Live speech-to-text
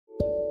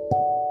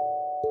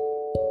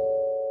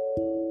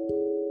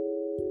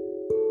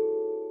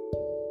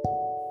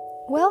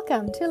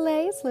Welcome to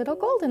Lay's Little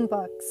Golden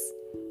Books.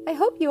 I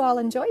hope you all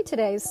enjoyed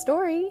today's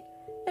story,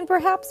 and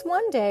perhaps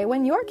one day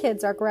when your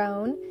kids are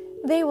grown,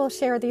 they will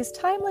share these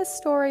timeless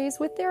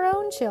stories with their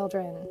own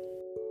children.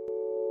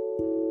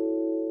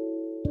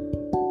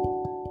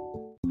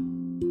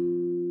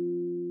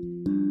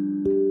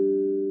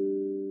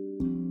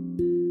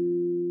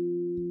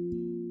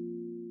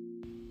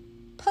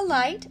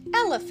 Polite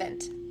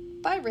Elephant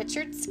by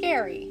Richard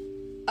Scarry,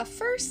 a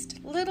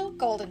first little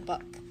golden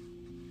book.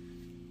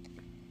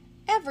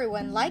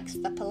 Everyone likes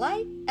the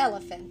polite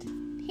elephant.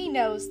 He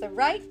knows the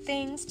right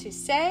things to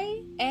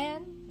say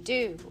and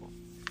do.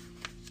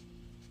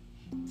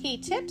 He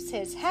tips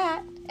his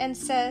hat and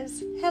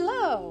says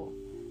hello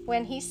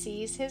when he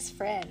sees his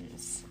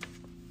friends.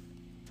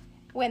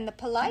 When the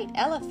polite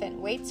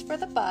elephant waits for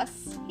the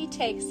bus, he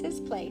takes his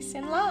place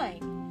in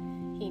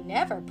line. He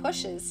never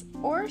pushes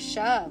or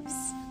shoves.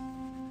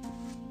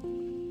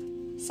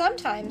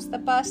 Sometimes the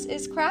bus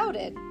is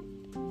crowded.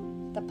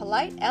 The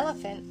polite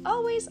elephant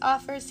always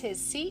offers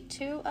his seat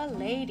to a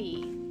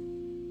lady.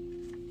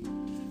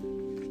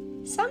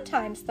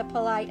 Sometimes the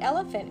polite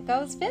elephant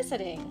goes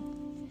visiting.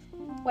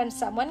 When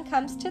someone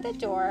comes to the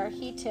door,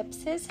 he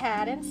tips his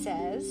hat and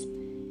says,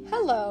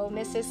 "Hello,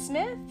 Mrs.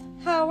 Smith,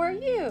 how are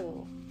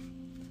you?"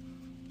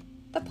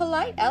 The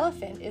polite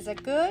elephant is a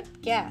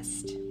good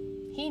guest.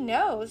 He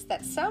knows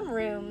that some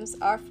rooms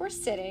are for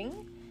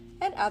sitting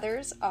and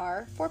others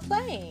are for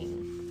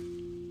playing.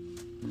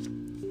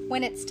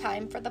 When it's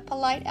time for the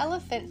polite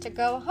elephant to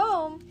go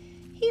home,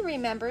 he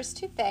remembers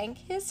to thank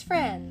his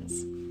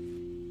friends.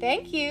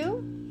 "Thank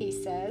you," he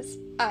says.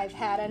 "I've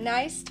had a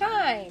nice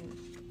time."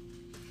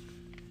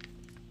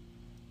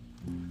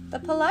 The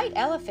polite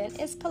elephant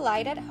is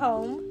polite at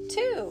home,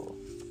 too.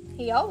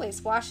 He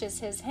always washes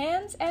his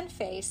hands and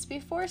face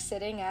before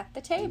sitting at the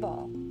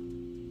table.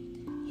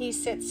 He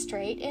sits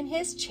straight in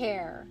his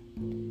chair.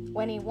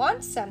 When he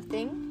wants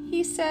something,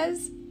 he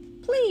says,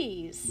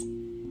 "Please."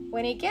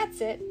 When he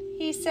gets it,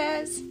 he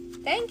says,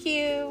 "Thank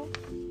you."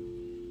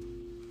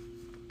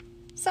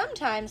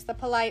 Sometimes the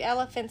polite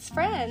elephant's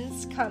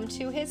friends come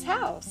to his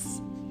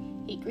house.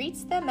 He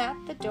greets them at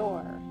the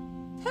door.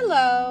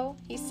 "Hello,"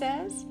 he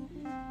says.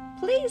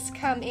 "Please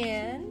come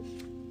in."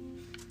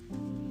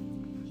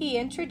 He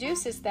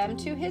introduces them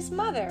to his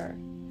mother.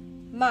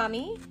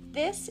 "Mommy,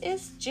 this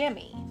is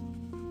Jimmy."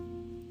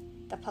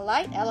 The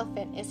polite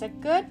elephant is a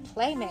good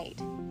playmate.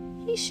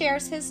 He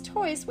shares his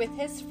toys with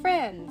his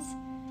friends,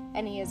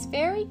 and he is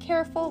very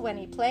careful when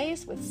he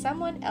plays with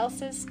someone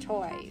else's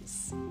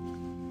toys.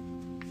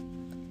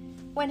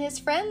 When his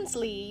friends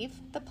leave,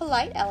 the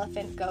polite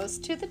elephant goes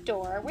to the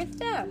door with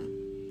them.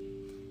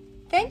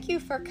 "Thank you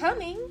for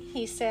coming,"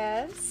 he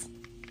says.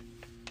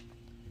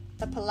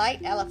 The polite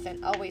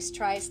elephant always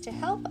tries to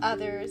help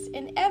others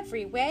in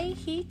every way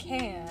he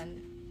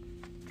can.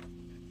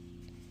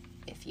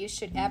 If you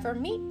should ever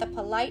meet the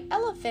polite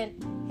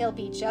elephant, he'll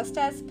be just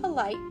as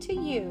polite to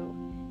you.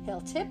 He'll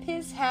tip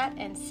his hat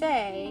and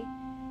say,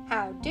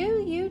 "How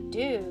do you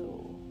do?"